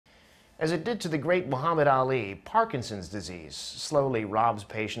As it did to the great Muhammad Ali, Parkinson's disease slowly robs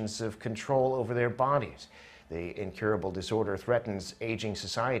patients of control over their bodies. The incurable disorder threatens aging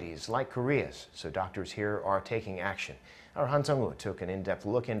societies like Korea's, so doctors here are taking action. Our Han Seong-woo took an in-depth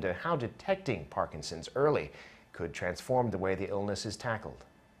look into how detecting Parkinson's early could transform the way the illness is tackled.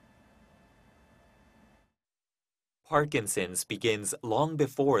 Parkinson's begins long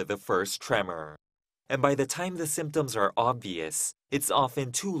before the first tremor. And by the time the symptoms are obvious, it's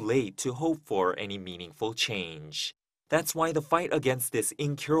often too late to hope for any meaningful change. That's why the fight against this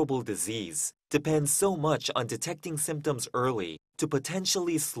incurable disease depends so much on detecting symptoms early to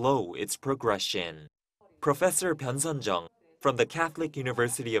potentially slow its progression. Professor Byun Seon-jeong from the Catholic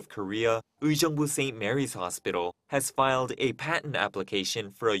University of Korea, Uijeongbu St. Mary's Hospital has filed a patent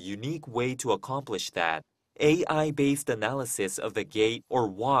application for a unique way to accomplish that. AI-based analysis of the gait or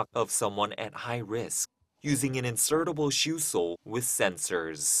walk of someone at high risk, using an insertable shoe sole with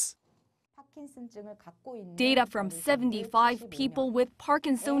sensors. Data from 75 people with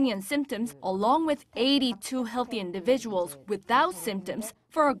Parkinsonian symptoms, along with 82 healthy individuals without symptoms,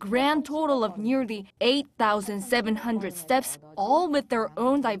 for a grand total of nearly 8,700 steps, all with their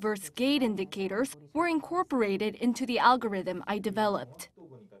own diverse gait indicators, were incorporated into the algorithm I developed.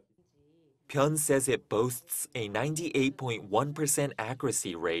 Byun says it boasts a 98.1%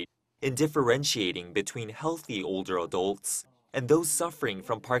 accuracy rate in differentiating between healthy older adults and those suffering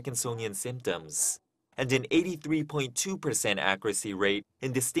from Parkinsonian symptoms, and an 83.2% accuracy rate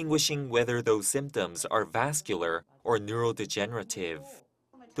in distinguishing whether those symptoms are vascular or neurodegenerative.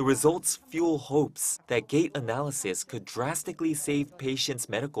 The results fuel hopes that gait analysis could drastically save patients'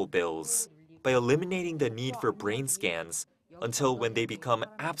 medical bills by eliminating the need for brain scans until when they become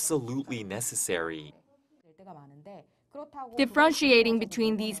absolutely necessary. Differentiating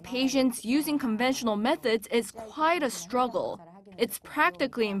between these patients using conventional methods is quite a struggle. It's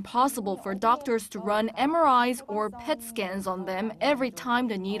practically impossible for doctors to run MRIs or PET scans on them every time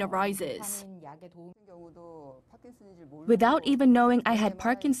the need arises. Without even knowing I had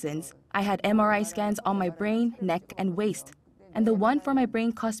Parkinson's, I had MRI scans on my brain, neck, and waist, and the one for my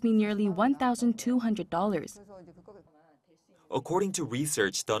brain cost me nearly $1,200. According to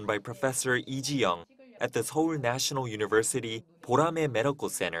research done by Professor Uijeongbu at the Seoul National University Borame Medical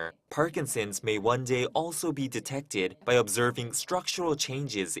Center, Parkinson's may one day also be detected by observing structural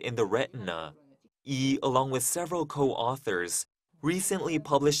changes in the retina. Yi, along with several co-authors, recently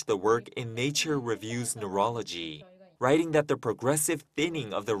published the work in Nature Reviews Neurology, writing that the progressive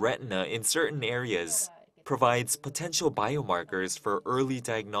thinning of the retina in certain areas provides potential biomarkers for early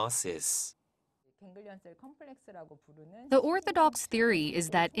diagnosis. The orthodox theory is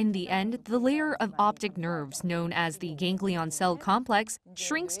that in the end, the layer of optic nerves known as the ganglion cell complex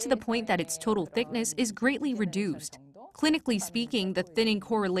shrinks to the point that its total thickness is greatly reduced. Clinically speaking, the thinning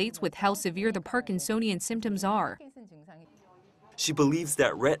correlates with how severe the Parkinsonian symptoms are. She believes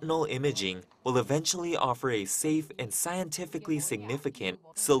that retinal imaging will eventually offer a safe and scientifically significant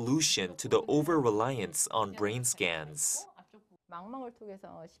solution to the over-reliance on brain scans.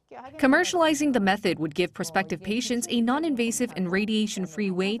 Commercializing the method would give prospective patients a non-invasive and radiation-free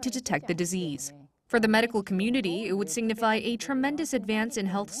way to detect the disease. For the medical community, it would signify a tremendous advance in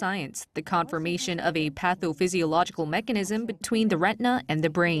health science, the confirmation of a pathophysiological mechanism between the retina and the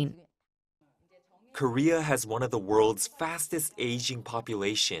brain. Korea has one of the world's fastest aging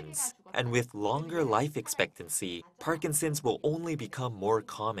populations, and with longer life expectancy, Parkinson's will only become more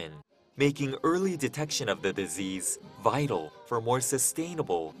common, making early detection of the disease vital for more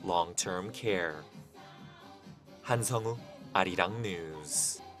sustainable long-term care. Han Seong-woo, Arirang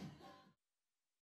News.